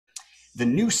The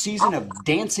new season of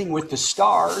Dancing with the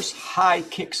Stars High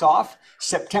kicks off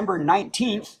September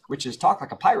 19th, which is Talk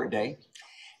Like a Pirate Day.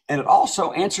 And it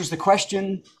also answers the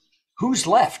question, who's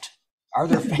left? Are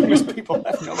there famous people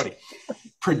left? Nobody.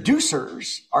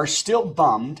 Producers are still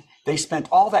bummed. They spent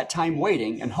all that time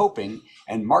waiting and hoping,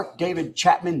 and Mark David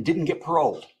Chapman didn't get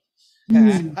paroled.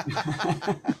 Man.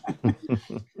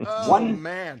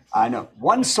 I know.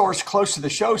 One source close to the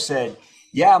show said,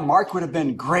 yeah, Mark would have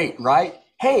been great, right?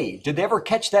 Hey, did they ever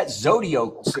catch that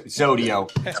Zodiac killer?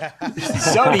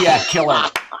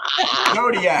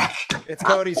 Zodiac. It's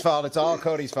Cody's fault. It's all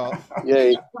Cody's fault.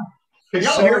 Yay.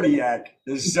 Zodiac,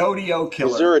 the Zodio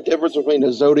killer. Is there a difference between a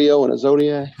Zodio and a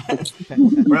Zodiac?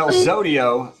 Well,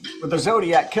 Zodio, with the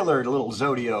Zodiac killer, the little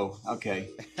Zodio. Okay.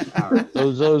 All right.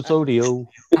 Zodio.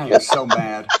 I am so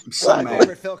mad. I'm so My mad.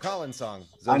 favorite Phil Collins song.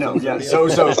 I know. Yeah,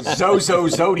 Zozo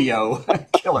Zodio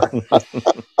killer.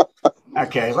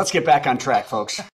 Okay, let's get back on track, folks.